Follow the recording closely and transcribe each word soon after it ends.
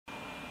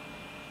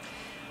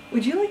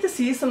Would you like to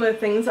see some of the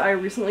things I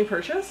recently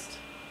purchased?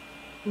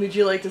 Would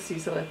you like to see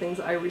some of the things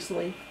I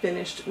recently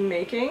finished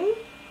making?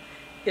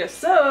 If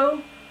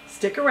so,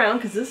 stick around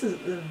because this is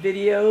the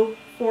video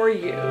for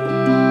you.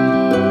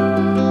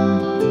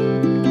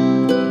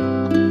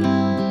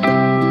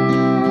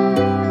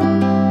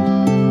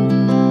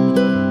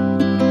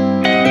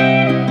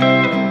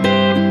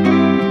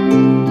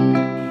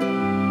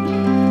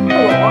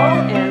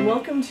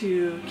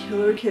 To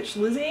Killer Kitsch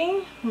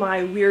Lizzie,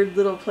 my weird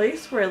little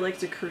place where I like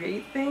to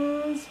create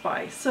things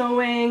by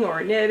sewing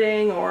or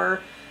knitting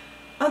or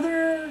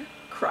other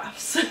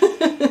crafts.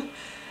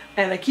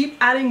 And I keep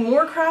adding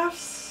more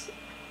crafts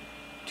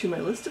to my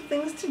list of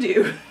things to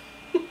do.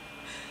 I'm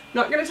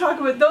not going to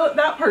talk about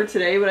that part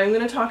today, but I'm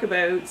going to talk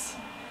about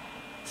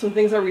some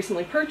things I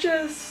recently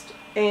purchased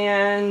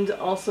and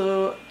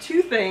also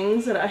two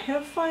things that I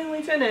have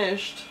finally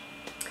finished.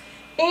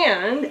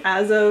 And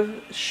as of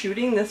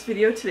shooting this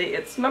video today,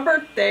 it's my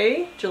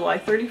birthday, July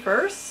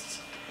 31st,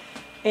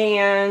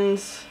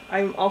 and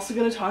I'm also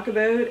going to talk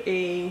about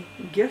a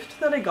gift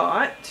that I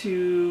got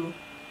to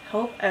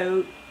help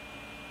out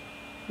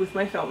with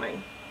my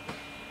filming.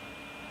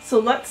 So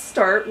let's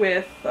start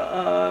with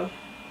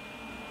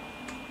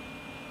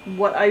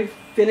what I've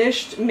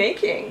finished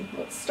making.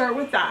 Let's start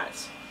with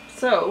that.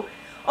 So,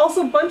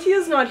 also Bunty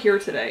is not here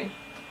today.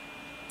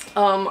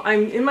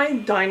 I'm in my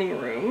dining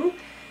room.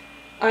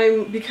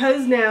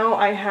 Because now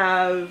I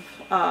have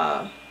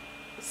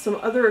some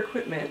other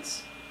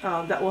equipment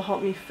that will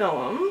help me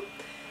film,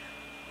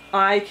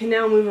 I can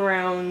now move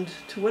around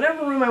to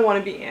whatever room I want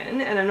to be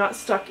in, and I'm not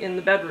stuck in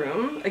the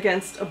bedroom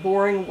against a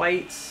boring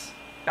white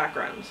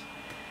background.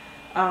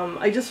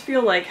 I just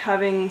feel like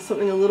having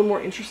something a little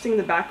more interesting in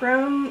the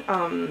background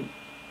will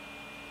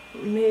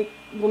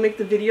make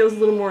the videos a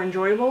little more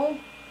enjoyable.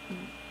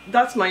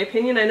 That's my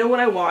opinion. I know when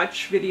I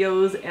watch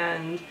videos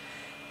and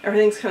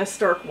everything's kind of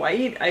stark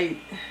white. I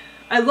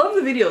love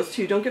the videos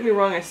too, don't get me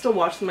wrong, I still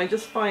watch them, I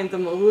just find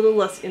them a little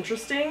less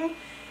interesting.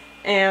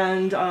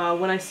 And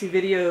when I see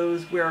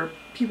videos where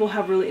people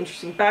have really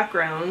interesting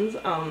backgrounds,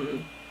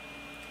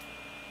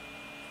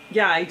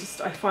 yeah, I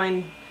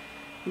find,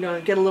 you know,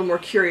 I get a little more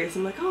curious.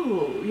 I'm like,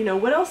 oh, you know,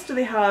 what else do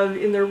they have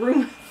in their room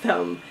with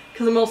them?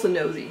 Because I'm also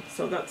nosy,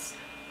 so that's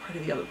part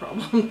of the other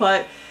problem.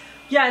 But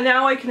yeah,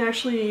 now I can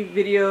actually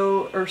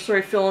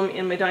film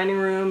in my dining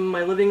room,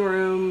 my living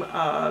room,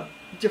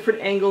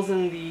 different angles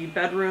in the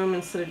bedroom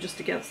instead of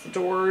just against the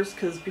doors,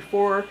 because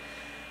before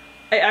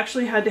I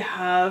actually had to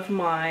have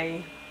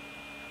my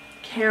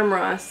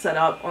camera set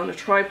up on a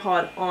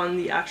tripod on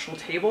the actual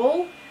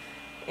table,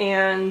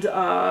 and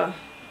yeah,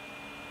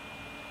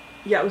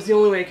 it was the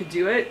only way I could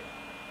do it.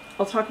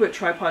 I'll talk about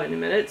tripod in a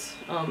minute.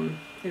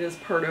 It is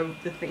part of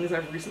the things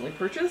I've recently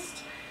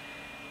purchased.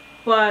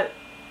 But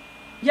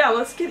yeah,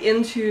 let's get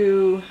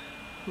into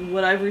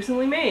what I've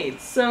recently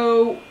made.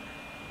 So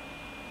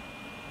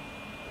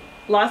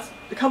a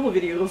couple of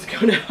videos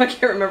ago now, I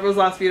can't remember if it was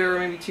last video or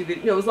maybe two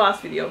videos, no, it was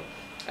last video,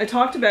 I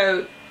talked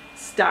about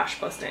stash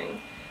busting.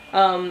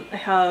 I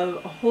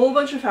have a whole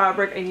bunch of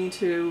fabric I need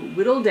to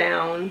whittle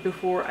down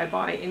before I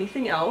buy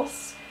anything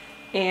else,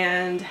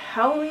 and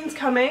Halloween's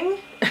coming,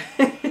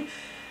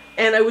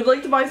 and I would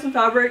like to buy some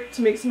fabric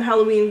to make some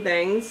Halloween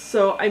things,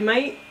 so I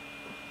might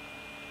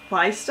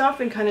buy stuff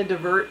and kind of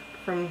divert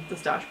from the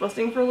stash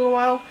busting for a little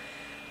while,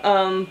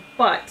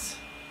 but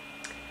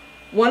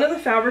one of the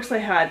fabrics I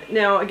had,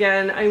 now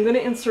again, I'm going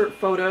to insert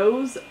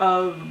photos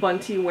of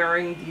Bunty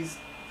wearing these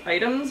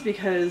items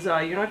because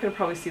you're not going to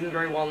probably see them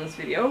very well in this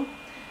video.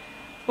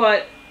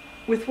 But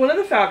with one of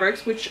the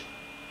fabrics, which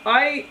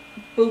I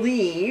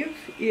believe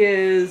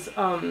was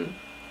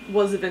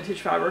a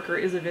vintage fabric, or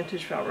is a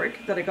vintage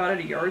fabric, that I got at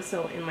a yard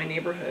sale in my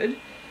neighborhood,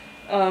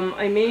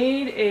 I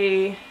made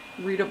a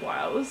Rita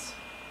blouse.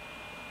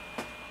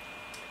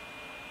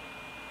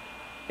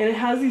 And it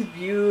has these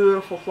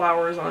beautiful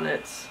flowers on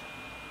it.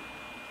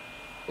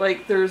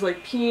 Like, there's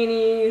like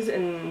peonies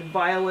and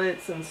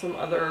violets and some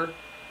other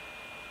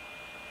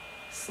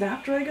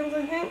snapdragons,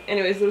 I think.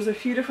 Anyways, there's a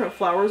few different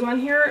flowers on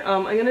here.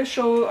 I'm going to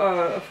show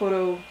a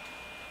photo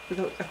with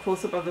a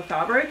close-up of the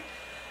fabric.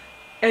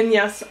 And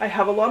yes, I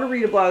have a lot of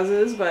Rita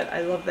blouses, but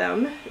I love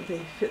them.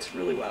 They fit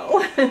really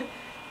well.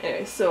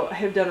 Anyway, so I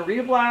have done a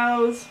Rita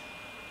blouse.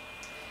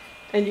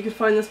 And you can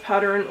find this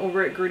pattern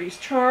over at Gertie's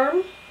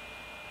Charm.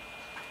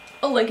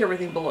 I'll link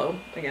everything below,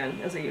 again,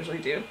 as I usually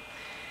do.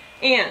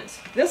 And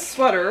this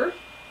sweater,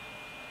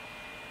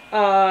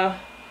 I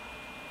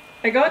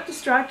got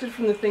distracted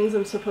from the things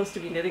I'm supposed to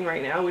be knitting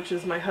right now, which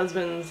is my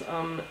husband's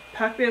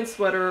Pac-Man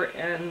sweater,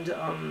 and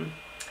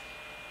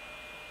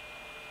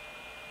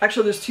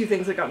actually there's two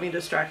things that got me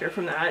distracted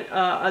from that.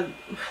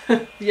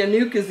 The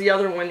Anouk is the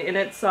other one, and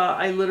it's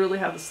I literally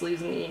have the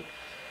sleeves and the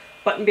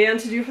button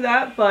band to do for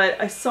that,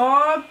 but I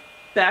saw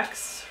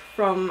Bex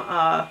from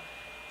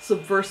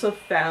Subversive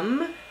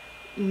Femme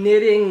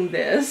knitting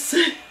this.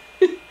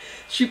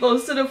 She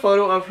posted a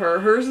photo of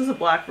hers is a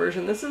black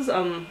version. This is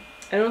I don't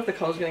know if the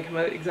color's going to come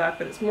out exact,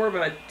 but it's more of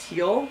a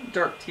teal,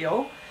 dark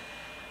teal.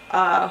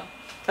 I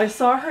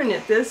saw her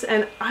knit this,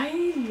 and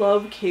I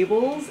love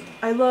cables.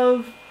 I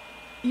love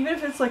even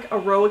if it's like a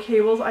row of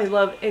cables, I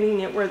love any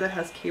knitwear that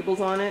has cables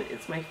on it.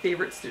 It's my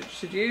favorite stitch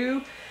to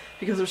do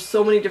because there's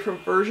so many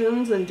different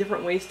versions and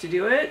different ways to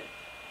do it.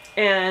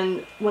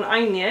 And when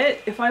I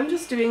knit, if I'm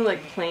just doing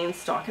like plain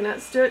stockinette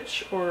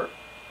stitch or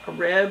a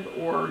rib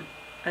or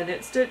a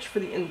knit stitch for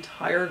the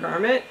entire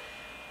garment,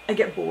 I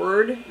get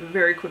bored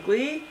very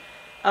quickly.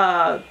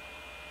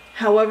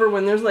 However,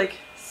 when there's like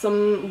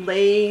some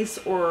lace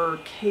or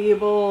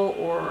cable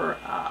or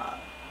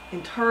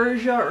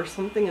intarsia or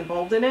something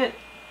involved in it,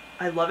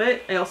 I love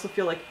it. I also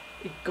feel like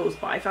it goes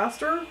by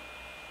faster.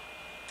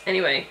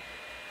 Anyway,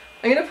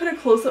 I'm going to put a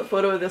close-up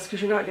photo of this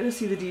because you're not going to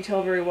see the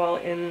detail very well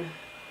in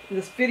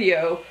this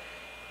video,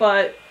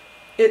 but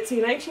it's a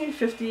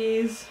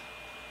 1950s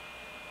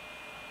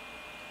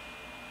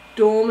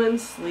dolman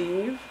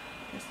sleeve.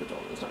 I guess the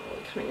dolman's not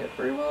really coming out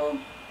very well.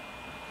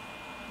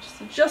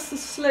 Just adjust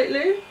this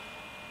slightly. You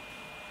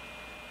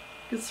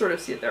can sort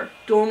of see it there.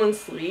 Dolman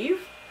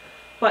sleeve,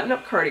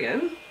 button-up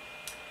cardigan,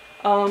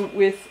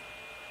 with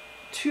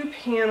 2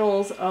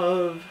 panels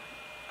of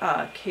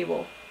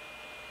cable.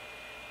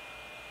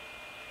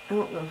 I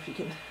don't know if you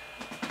can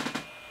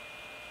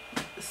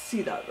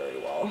see that very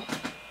well.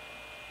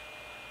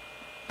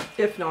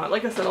 If not,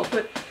 like I said,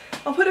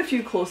 I'll put a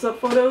few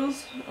close-up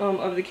photos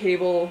of the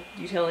cable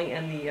detailing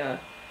and the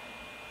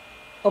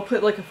I'll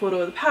put like a photo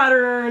of the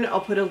pattern.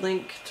 I'll put a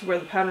link to where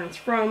the pattern's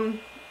from.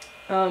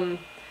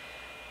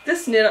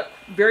 This knit up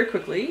very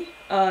quickly.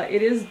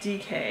 It is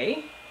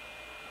DK.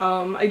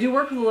 I do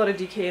work with a lot of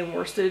DK and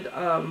worsted,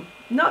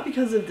 not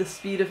because of the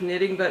speed of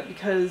knitting, but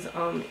because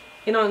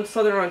in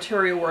southern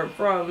Ontario, where I'm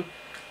from,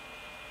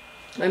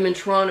 I'm in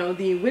Toronto,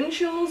 the wind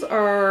chills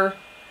are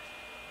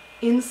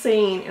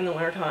insane in the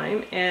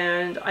wintertime,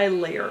 and I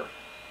layer.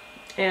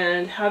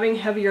 And having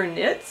heavier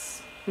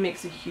knits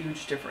makes a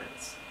huge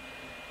difference.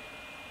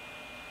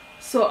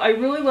 So I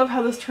really love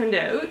how this turned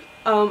out.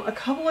 A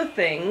couple of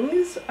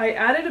things. I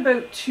added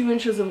about 2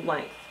 inches of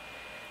length.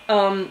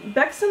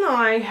 Bex and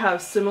I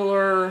have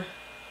similar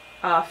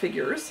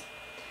figures,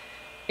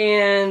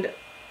 and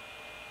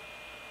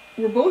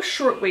we're both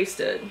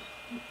short-waisted.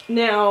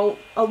 Now,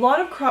 a lot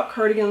of crop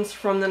cardigans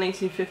from the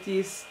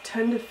 1950s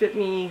tend to fit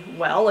me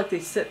well, like they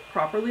sit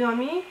properly on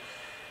me.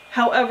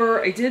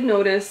 However, I did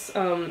notice,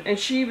 and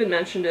she even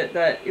mentioned it,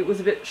 that it was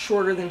a bit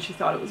shorter than she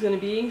thought it was going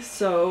to be.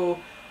 So,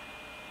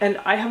 and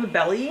I have a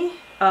belly,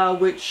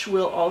 which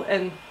will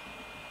and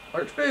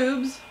large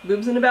boobs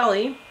and a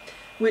belly,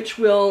 which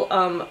will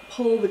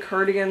pull the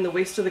cardigan, the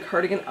waist of the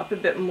cardigan up a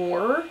bit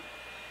more.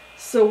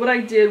 So what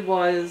I did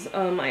was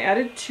I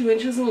added 2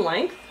 inches in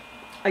length.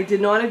 I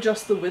did not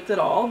adjust the width at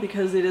all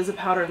because it is a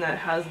pattern that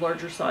has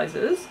larger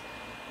sizes.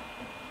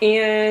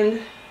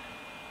 And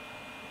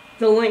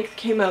the length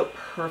came out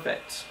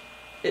perfect.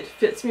 It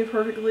fits me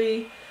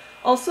perfectly.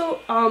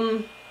 Also,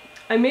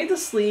 I made the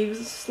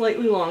sleeves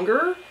slightly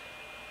longer.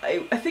 I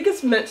think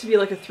it's meant to be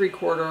like a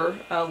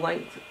 3/4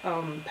 length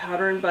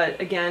pattern, but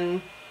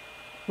again,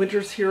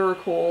 winters here are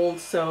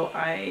cold, so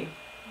I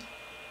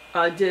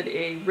did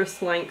a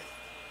wrist length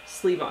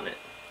sleeve on it.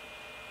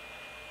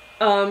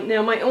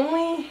 Now my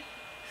only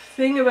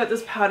thing about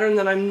this pattern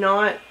that I'm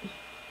not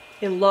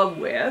in love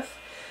with,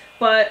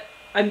 but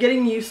I'm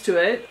getting used to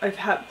it. I've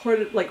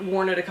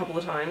worn it a couple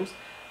of times.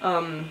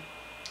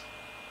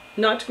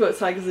 Not to go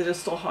outside because it is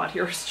still hot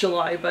here, it's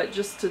July, but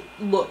just to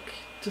look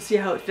to see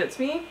how it fits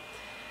me.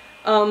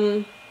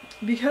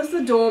 Because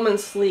the dolman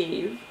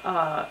sleeve,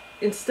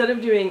 instead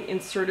of doing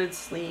inserted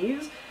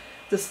sleeves,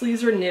 the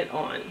sleeves are knit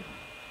on.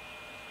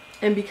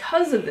 And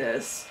because of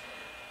this,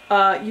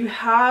 you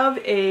have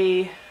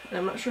and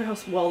I'm not sure how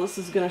well this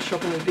is going to show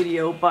up in the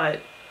video,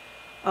 but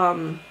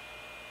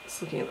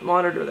just looking at the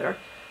monitor there,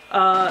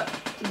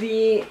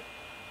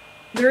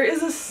 there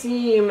is a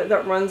seam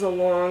that runs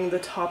along the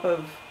top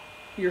of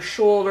your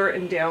shoulder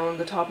and down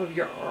the top of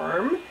your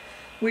arm,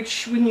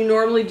 which when you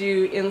normally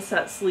do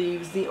inset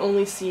sleeves, the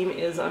only seam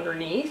is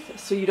underneath,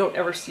 so you don't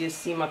ever see a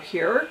seam up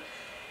here.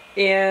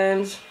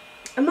 And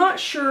I'm not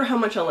sure how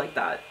much I like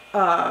that.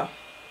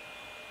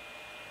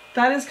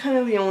 That is kind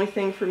of the only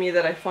thing for me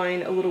that I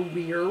find a little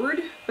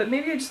weird, but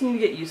maybe I just need to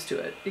get used to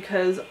it,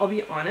 because I'll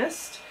be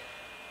honest,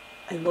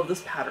 I love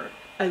this pattern.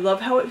 I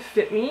love how it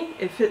fit me.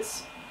 It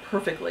fits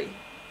perfectly.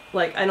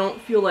 Like, I don't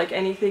feel like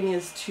anything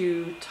is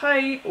too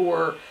tight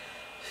or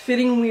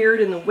fitting weird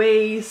in the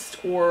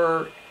waist,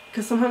 or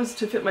because sometimes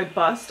to fit my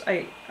bust,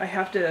 I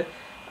have to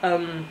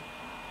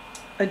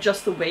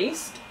adjust the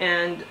waist,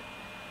 and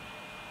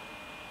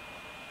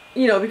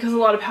you know, because a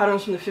lot of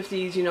patterns from the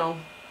 50s, you know,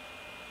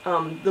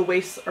 the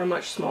waists are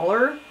much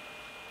smaller.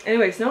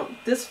 Anyways, no,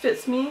 this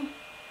fits me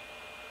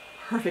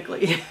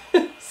perfectly.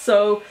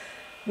 So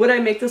would I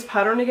make this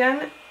pattern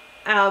again?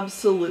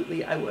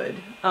 Absolutely, I would.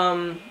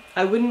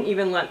 I wouldn't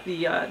even let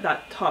the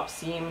that top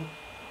seam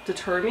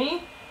deter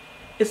me.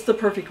 It's the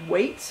perfect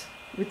weight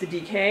with the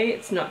DK.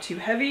 It's not too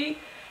heavy.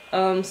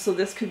 So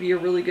this could be a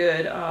really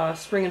good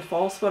spring and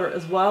fall sweater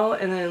as well,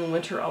 and then in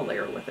winter I'll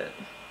layer with it.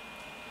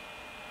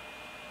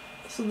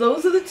 So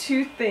those are the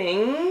 2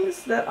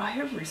 things that I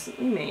have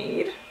recently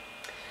made.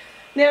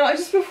 Now,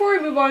 just before I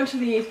move on to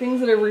the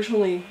things that I've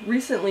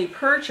recently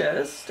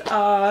purchased,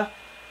 I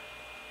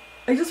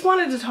just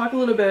wanted to talk a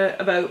little bit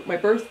about my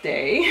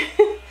birthday.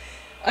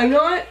 I'm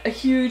not a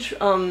huge,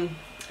 I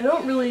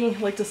don't really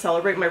like to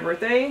celebrate my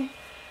birthday.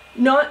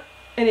 Not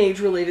an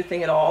age-related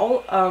thing at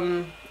all.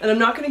 And I'm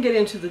not going to get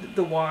into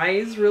the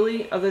whys,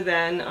 really, other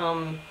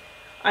than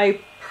I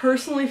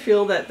personally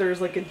feel that there's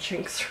like a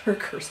jinx or a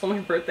curse on my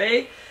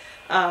birthday.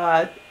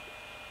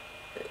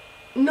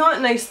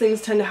 Not nice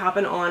things tend to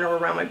happen on or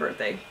around my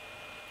birthday.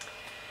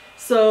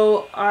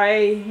 So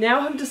I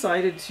now have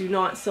decided to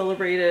not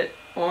celebrate it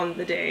on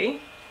the day.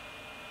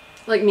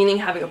 Like, meaning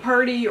having a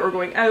party or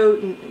going out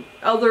and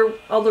other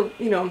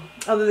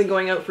than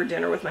going out for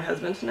dinner with my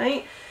husband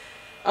tonight.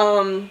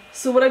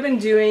 So what I've been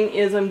doing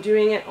is I'm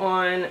doing it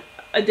on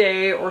a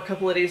day or a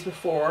couple of days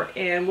before,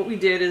 and what we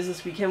did is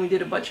this weekend we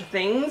did a bunch of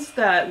things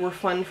that were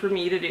fun for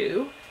me to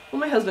do.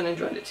 Well, my husband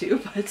enjoyed it too,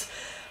 but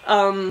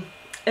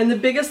and the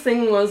biggest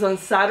thing was on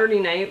Saturday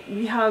night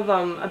we have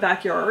a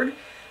backyard.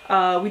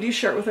 We do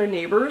share it with our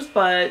neighbors,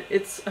 but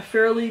it's a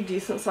fairly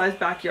decent sized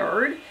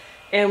backyard,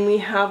 and we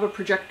have a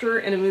projector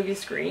and a movie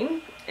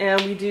screen, and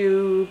we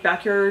do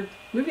backyard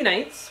movie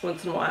nights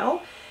once in a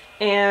while.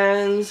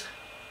 And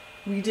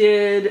we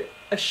did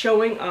a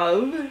showing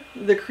of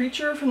The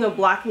Creature from the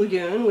Black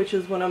Lagoon, which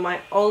is one of my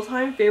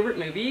all-time favorite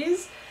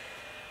movies.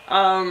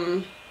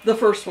 The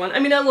first one. I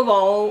mean, I love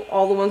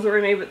all the ones that were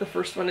made, but the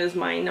first one is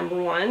my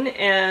number one.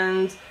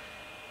 And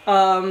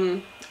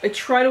I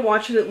try to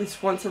watch it at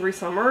least once every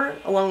summer,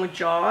 along with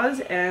Jaws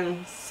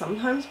and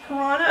sometimes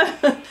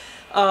Piranha.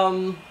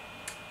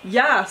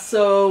 Yeah,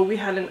 so we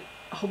had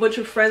a whole bunch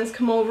of friends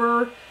come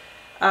over.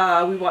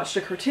 We watched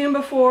a cartoon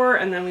before,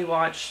 and then we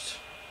watched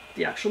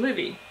the actual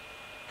movie.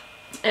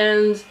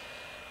 And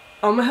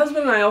my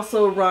husband and I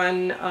also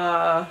run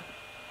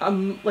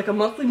like a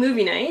monthly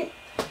movie night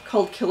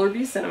called Killer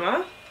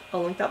Cinema.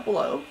 I'll link that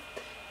below,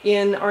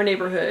 in our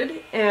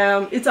neighborhood.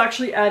 It's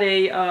actually at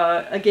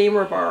a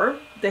gamer bar.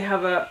 They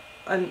have a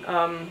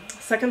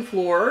second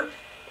floor,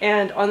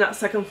 and on that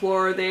second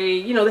floor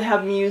they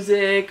have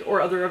music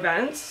or other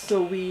events.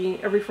 So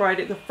every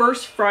Friday, the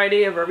first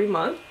Friday of every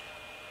month,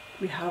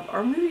 we have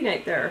our movie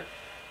night there.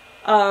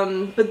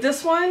 But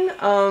this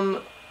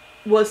one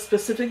was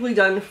specifically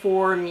done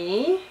for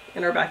me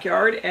in our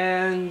backyard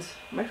and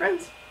my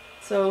friends.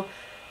 So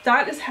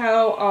that is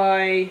how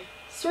I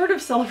sort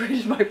of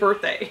celebrated my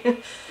birthday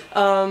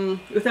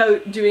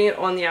without doing it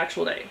on the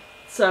actual day.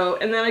 So,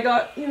 and then I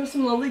got,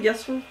 some lovely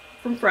gifts from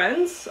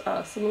friends.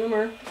 Some of them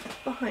are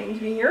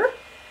behind me here.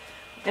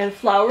 And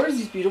flowers,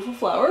 these beautiful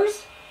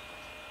flowers.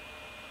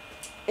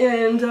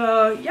 And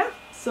yeah,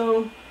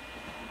 so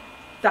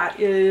that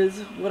is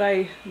what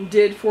I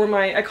did for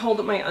I called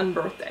it my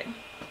unbirthday.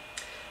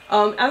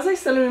 As I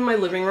set them in my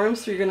living room,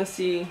 so you're going to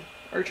see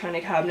our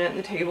china cabinet and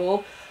the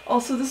table.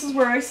 Also, this is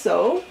where I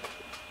sew.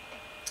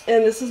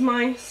 And this is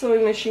my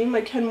sewing machine, my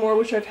Kenmore,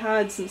 which I've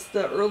had since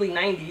the early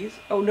 90s.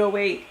 Oh no,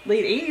 wait,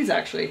 late 80s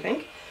actually, I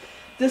think.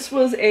 This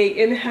was a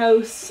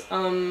in-house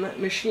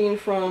machine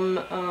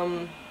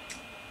from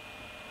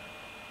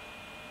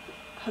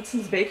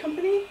Hudson's Bay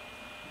Company.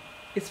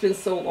 It's been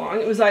so long.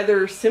 It was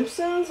either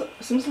Simpson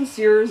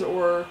Sears,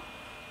 or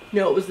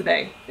no, it was the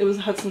Bay. It was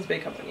Hudson's Bay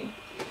Company.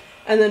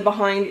 And then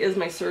behind is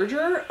my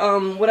serger.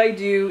 What I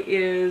do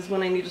is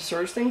when I need to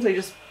serge things, I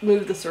just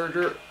move the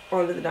serger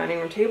onto the dining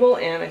room table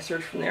and I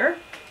serge from there.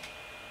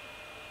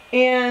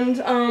 And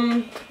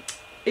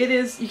it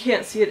is, you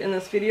can't see it in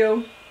this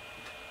video,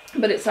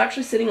 but it's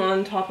actually sitting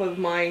on top of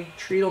my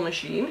treadle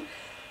machine,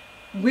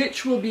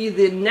 which will be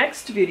the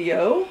next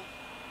video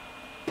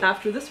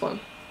after this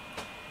one.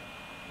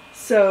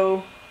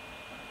 So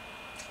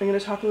I'm going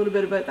to talk a little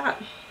bit about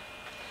that.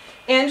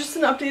 And just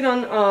an update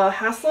on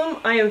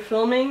Haslam. I am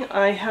filming.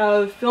 I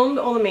have filmed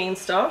all the main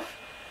stuff.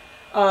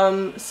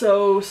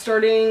 So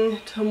starting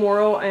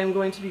tomorrow I am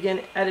going to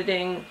begin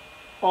editing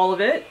all of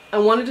it. I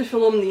wanted to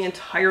film the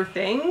entire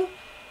thing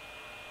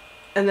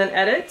and then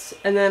edit,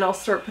 and then I'll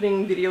start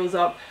putting videos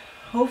up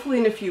hopefully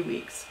in a few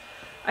weeks.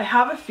 I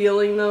have a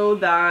feeling though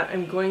that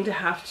I'm going to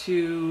have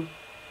to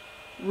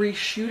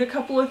reshoot a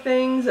couple of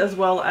things, as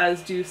well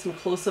as do some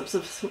close-ups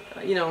of,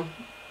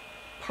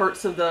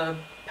 parts of the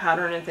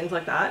pattern and things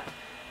like that.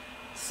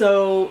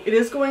 So it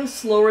is going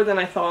slower than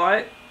I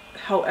thought.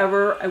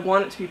 However, I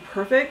want it to be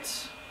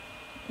perfect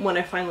when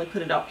I finally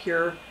put it up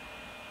here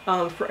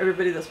for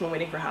everybody that's been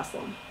waiting for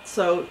Haslam.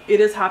 So it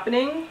is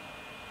happening.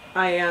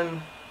 I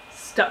am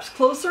steps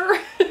closer.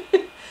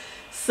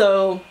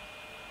 So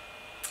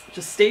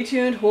just stay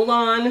tuned, hold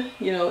on,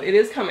 it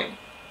is coming.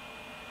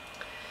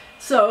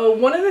 So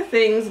one of the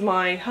things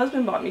my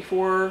husband bought me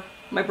for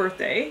my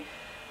birthday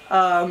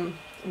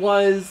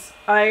was,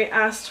 I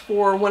asked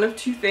for one of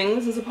two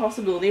things as a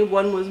possibility.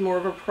 One was more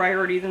of a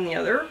priority than the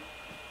other.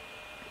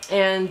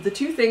 And the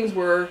two things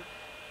were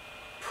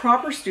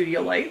proper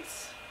studio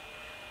lights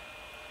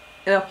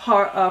and a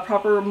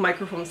proper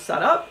microphone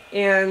setup.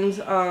 And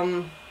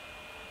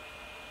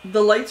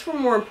the lights were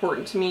more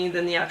important to me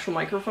than the actual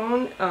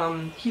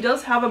microphone. He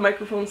does have a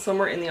microphone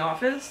somewhere in the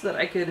office that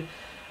I could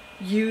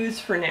use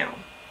for now.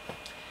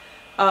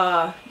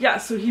 yeah,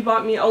 so he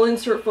bought me, I'll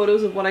insert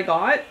photos of what I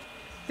got.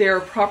 They're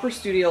proper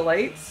studio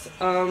lights.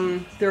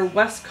 They're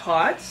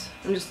Westcott.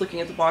 I'm just looking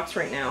at the box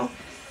right now.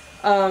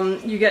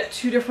 You get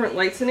 2 different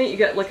lights in it. You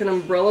get like an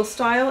umbrella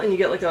style and you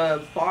get like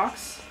a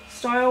box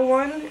style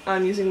one.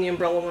 I'm using the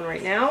umbrella one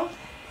right now.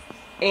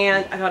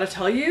 And I gotta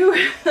tell you,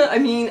 I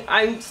mean,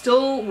 I'm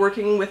still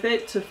working with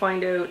it to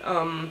find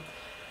out,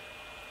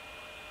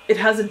 it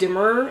has a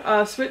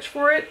dimmer switch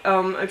for it.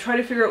 I'm trying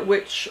to figure out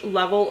which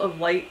level of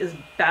light is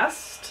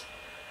best.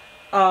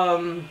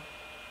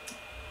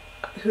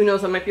 Who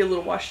knows, I might be a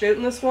little washed out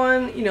in this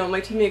one. You know, it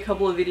might take me a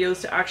couple of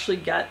videos to actually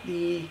get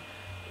the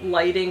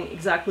lighting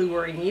exactly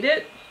where I need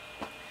it.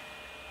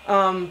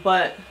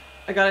 But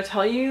I gotta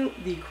tell you,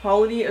 the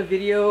quality of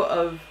video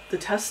of the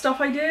test stuff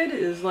I did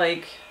is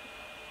like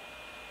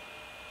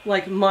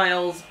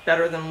miles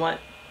better than what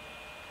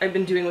I've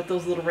been doing with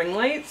those little ring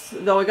lights.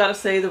 Though I gotta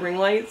say, the ring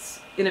lights,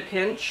 in a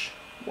pinch,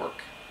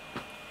 work.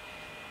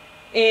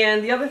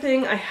 And the other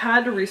thing I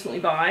had to recently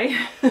buy,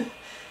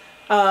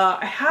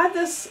 I had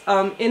this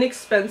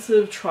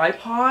inexpensive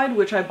tripod,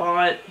 which I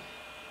bought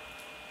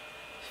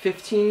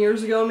 15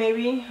 years ago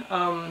maybe,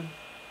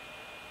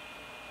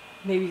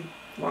 maybe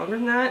longer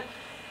than that.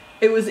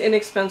 It was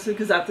inexpensive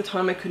because at the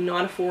time I could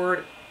not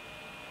afford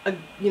a,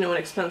 you know, an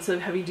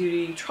expensive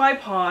heavy-duty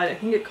tripod. I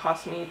think it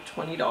cost me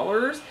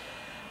 $20.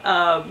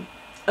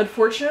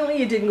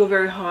 Unfortunately, it didn't go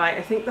very high.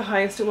 I think the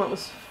highest it went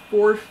was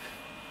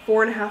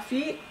 4.5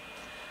 feet.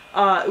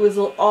 It was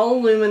all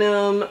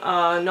aluminum,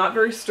 not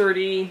very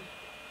sturdy,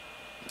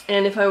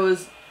 and if I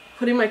was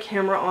putting my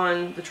camera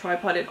on the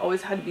tripod, it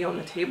always had to be on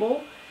the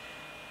table.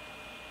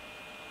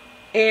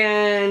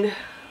 And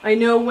I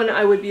know when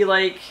I would be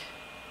like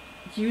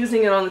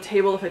using it on the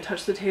table, if I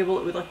touched the table,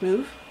 it would like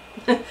move.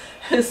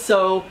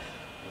 So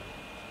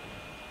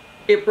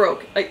it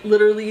broke. Like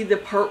literally the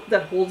part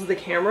that holds the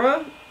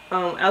camera,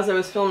 as I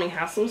was filming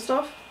Haslam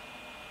stuff,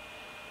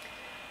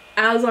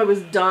 as I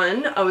was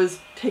done, I was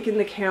taking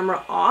the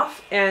camera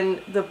off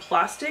and the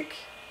plastic,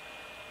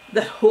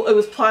 it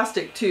was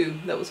plastic too,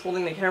 that was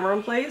holding the camera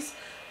in place,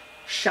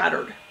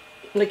 shattered.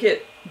 Like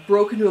it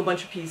broke into a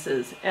bunch of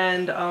pieces.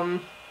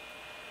 And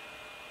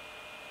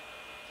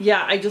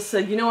yeah, I just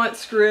said, you know what,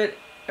 screw it.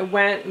 I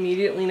went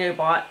immediately and I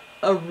bought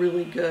a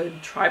really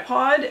good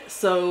tripod.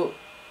 So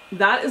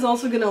that is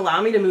also going to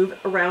allow me to move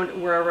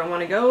around wherever I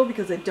want to go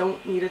because I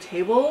don't need a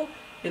table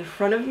in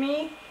front of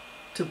me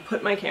to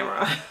put my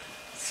camera.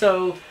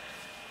 So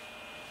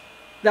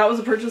that was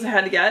a purchase I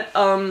had to get.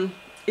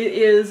 It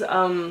is,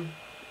 I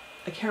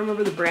can't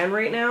remember the brand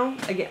right now.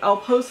 Again, I'll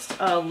post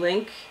a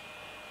link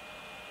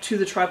to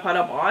the tripod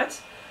I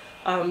bought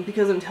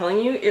because I'm telling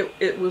you,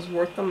 it was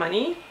worth the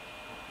money.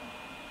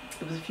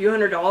 It was a few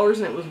 $100s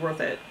and it was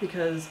worth it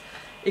because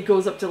it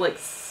goes up to like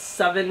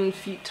 7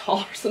 feet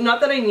tall. So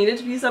not that I need it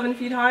to be 7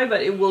 feet high,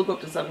 but it will go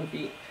up to 7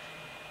 feet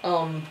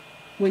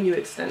when you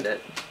extend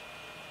it.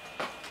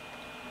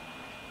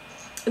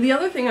 The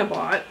other thing I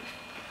bought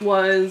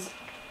was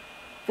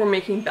for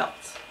making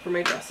belts for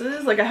my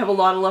dresses. Like I have a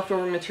lot of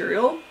leftover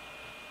material.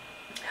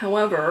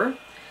 However,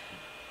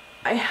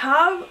 I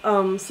have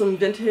some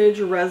vintage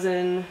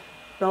resin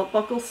belt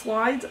buckle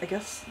slides. I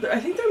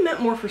think they're meant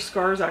more for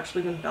scarves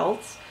actually than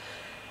belts.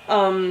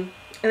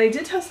 And I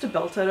did test a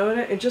belt out on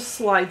it. It just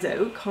slides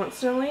out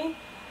constantly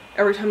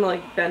every time I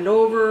like bend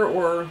over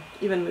or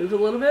even move a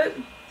little bit.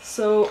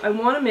 So I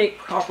want to make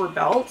proper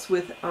belts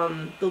with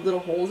the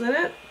little holes in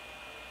it.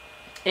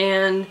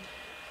 And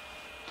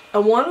I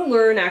want to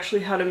learn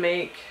actually how to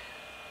make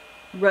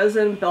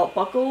resin belt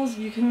buckles.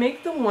 You can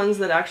make the ones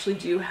that actually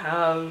do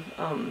have,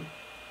 I don't know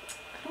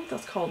what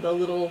that's called, the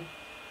little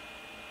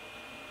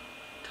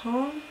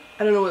tom?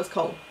 I don't know what it's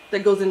called, that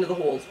goes into the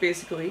holes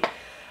basically.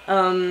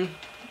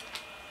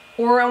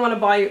 Or I want to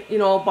buy, you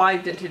know, I'll buy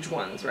vintage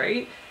ones,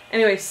 right?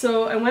 Anyway,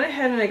 so I went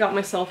ahead and I got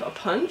myself a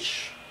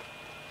punch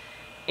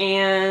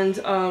and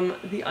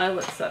the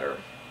eyelet setter.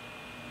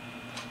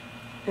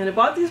 And I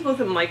bought these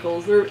both at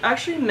Michael's. They're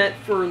actually meant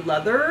for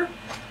leather,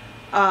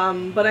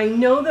 but I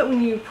know that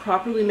when you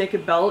properly make a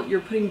belt,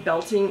 you're putting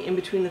belting in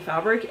between the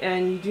fabric,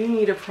 and you do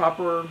need a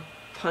proper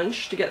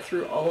punch to get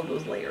through all of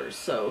those layers.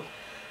 So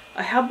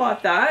I have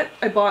bought that.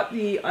 I bought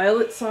the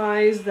eyelet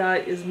size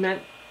that is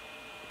meant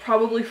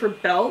probably for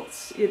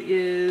belts. It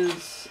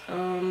is,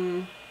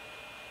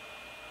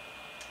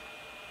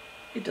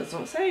 it does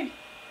not say.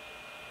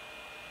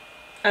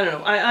 I don't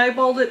know. I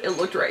eyeballed it. It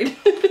looked right.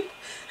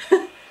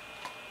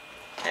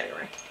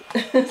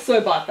 Anyway, so I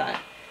bought that.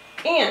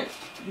 And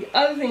the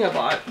other thing I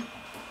bought,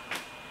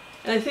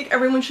 and I think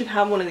everyone should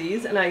have one of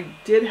these, and I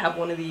did have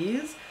one of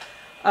these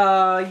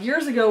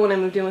years ago when I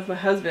moved in with my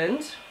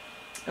husband.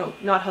 Oh,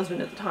 not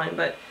husband at the time,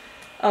 but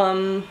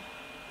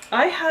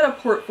I had a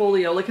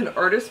portfolio, like an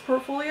artist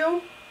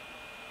portfolio,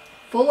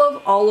 full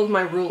of all of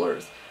my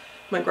rulers.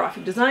 My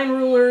graphic design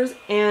rulers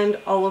and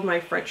all of my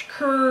French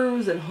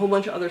curves and a whole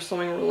bunch of other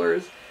sewing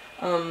rulers.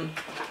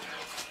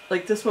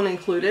 Like this one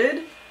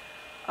included.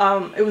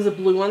 It was a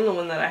blue one, the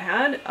one that I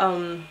had.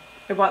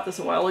 I bought this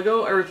a while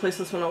ago. I replaced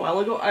this one a while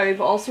ago.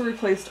 I've also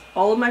replaced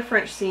all of my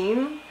French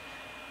seam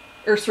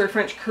or sorry,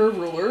 French curve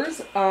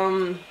rulers,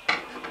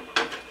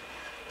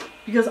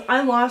 because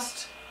I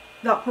lost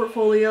that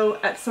portfolio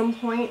at some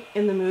point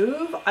in the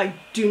move. I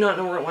do not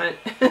know where it went.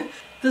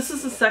 This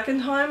is the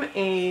second time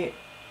a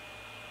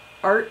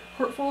art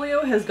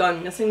portfolio has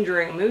gone missing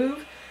during a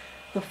move.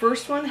 The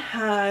first one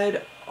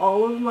had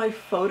all of my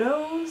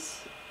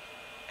photos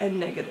and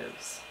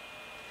negatives.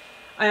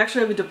 I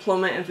actually have a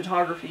diploma in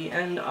photography,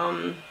 and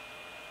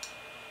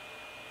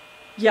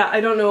yeah,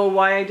 I don't know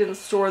why I didn't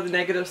store the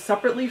negatives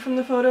separately from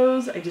the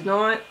photos. I did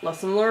not.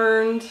 Lesson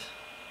learned.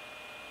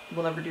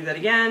 We'll never do that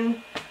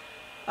again.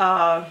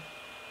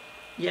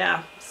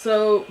 Yeah,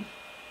 so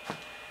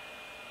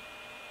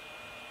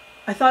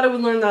I thought I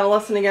would learn that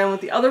lesson again with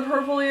the other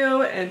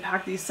portfolio and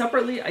pack these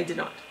separately. I did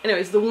not.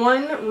 Anyways, the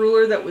one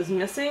ruler that was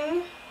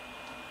missing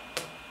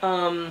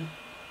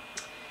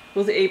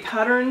was a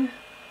pattern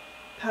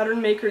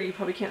maker. You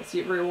probably can't see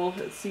it very well if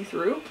it's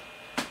see-through.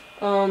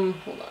 Hold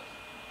on.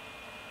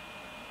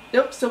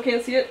 Nope, still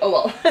can't see it.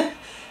 Oh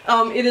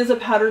well. It is a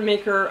pattern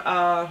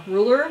maker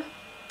ruler,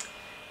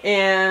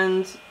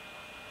 and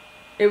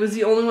it was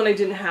the only one I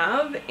didn't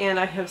have, and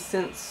I have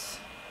since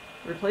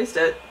replaced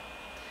it.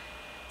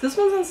 This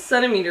one's in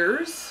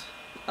centimeters.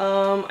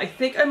 I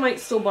think I might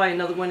still buy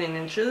another one in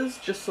inches,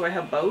 just so I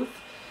have both.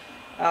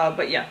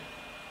 But yeah.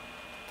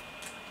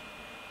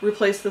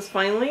 Replaced this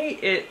finally.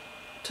 It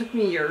took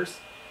me years.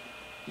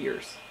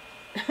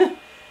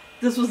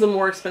 This was the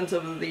more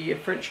expensive of the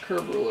French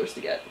curve rulers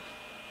to get.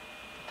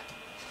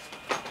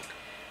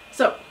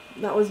 So,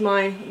 that was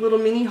my little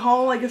mini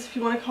haul, I guess if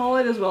you want to call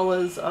it, as well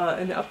as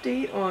an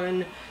update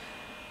on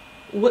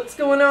what's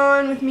going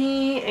on with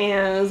me,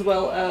 as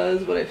well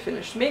as what I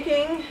finished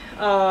making.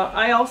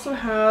 I also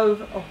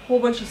have a whole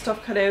bunch of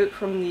stuff cut out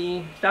from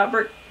the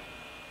fabric,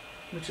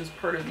 which is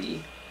part of the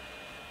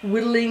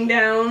whittling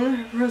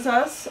down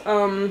process.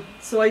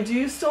 So I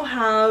do still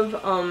have,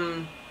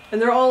 and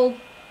they're all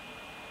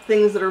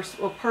things that are,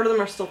 well, part of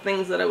them are still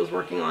things that I was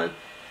working on.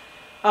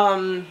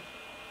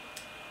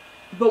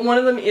 But one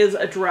of them is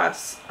a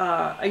dress.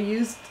 I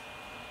used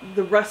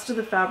the rest of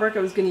the fabric I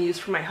was going to use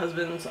for my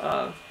husband's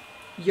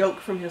yoke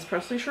from his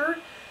Presley shirt.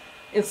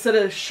 Instead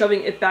of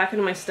shoving it back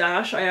into my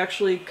stash, I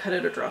actually cut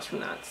out a dress from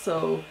that.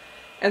 So,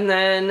 and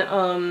then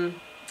I'm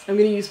going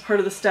to use part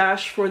of the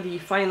stash for the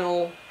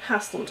final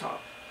Haslam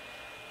top.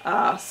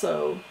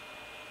 So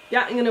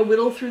yeah, I'm going to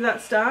whittle through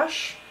that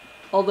stash.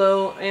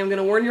 Although I am going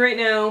to warn you right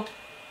now,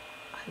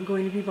 I'm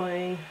going to be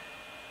buying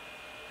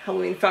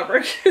Halloween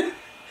fabric.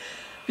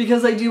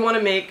 Because I do want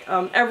to make,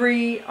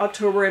 every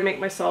October I make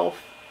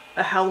myself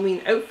a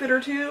Halloween outfit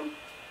or two.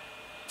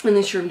 And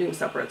this year I'm doing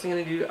separates. I'm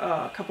going to do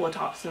a couple of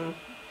tops and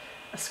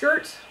a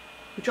skirt.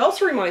 Which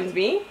also reminds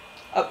me,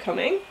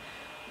 upcoming,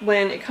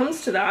 when it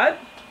comes to that,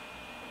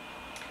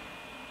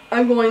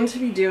 I'm going to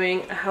be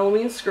doing a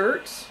Halloween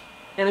skirt.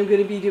 And I'm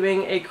going to be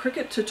doing a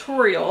Cricut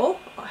tutorial,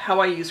 how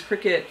I use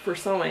Cricut for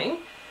sewing.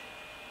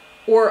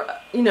 Or,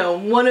 you know,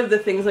 one of the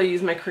things I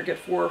use my Cricut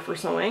for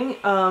sewing,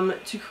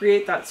 to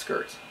create that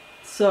skirt.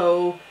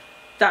 So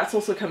that's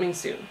also coming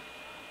soon.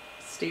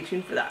 Stay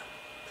tuned for that.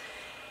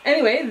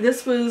 Anyway,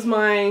 this was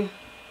my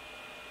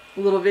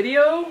little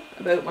video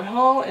about my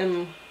haul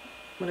and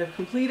what I've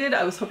completed.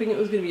 I was hoping it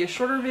was going to be a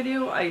shorter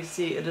video. I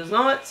see it is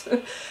not.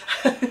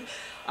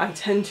 I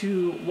tend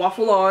to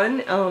waffle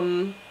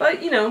on,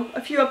 but you know,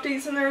 a few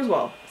updates in there as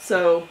well.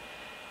 So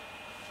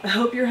I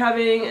hope you're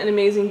having an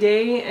amazing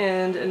day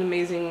and an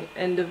amazing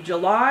end of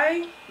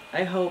July.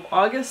 I hope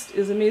August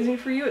is amazing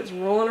for you. It's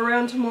rolling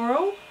around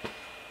tomorrow.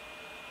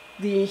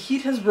 The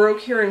heat has broke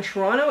here in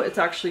Toronto. It's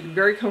actually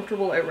very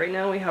comfortable out right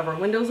now. We have our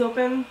windows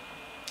open.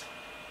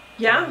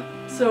 Yeah,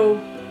 so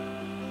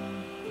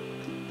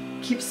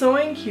keep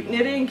sewing, keep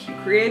knitting, keep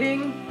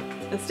creating,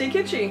 and stay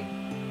kitschy.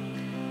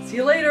 See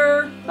you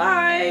later.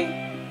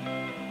 Bye!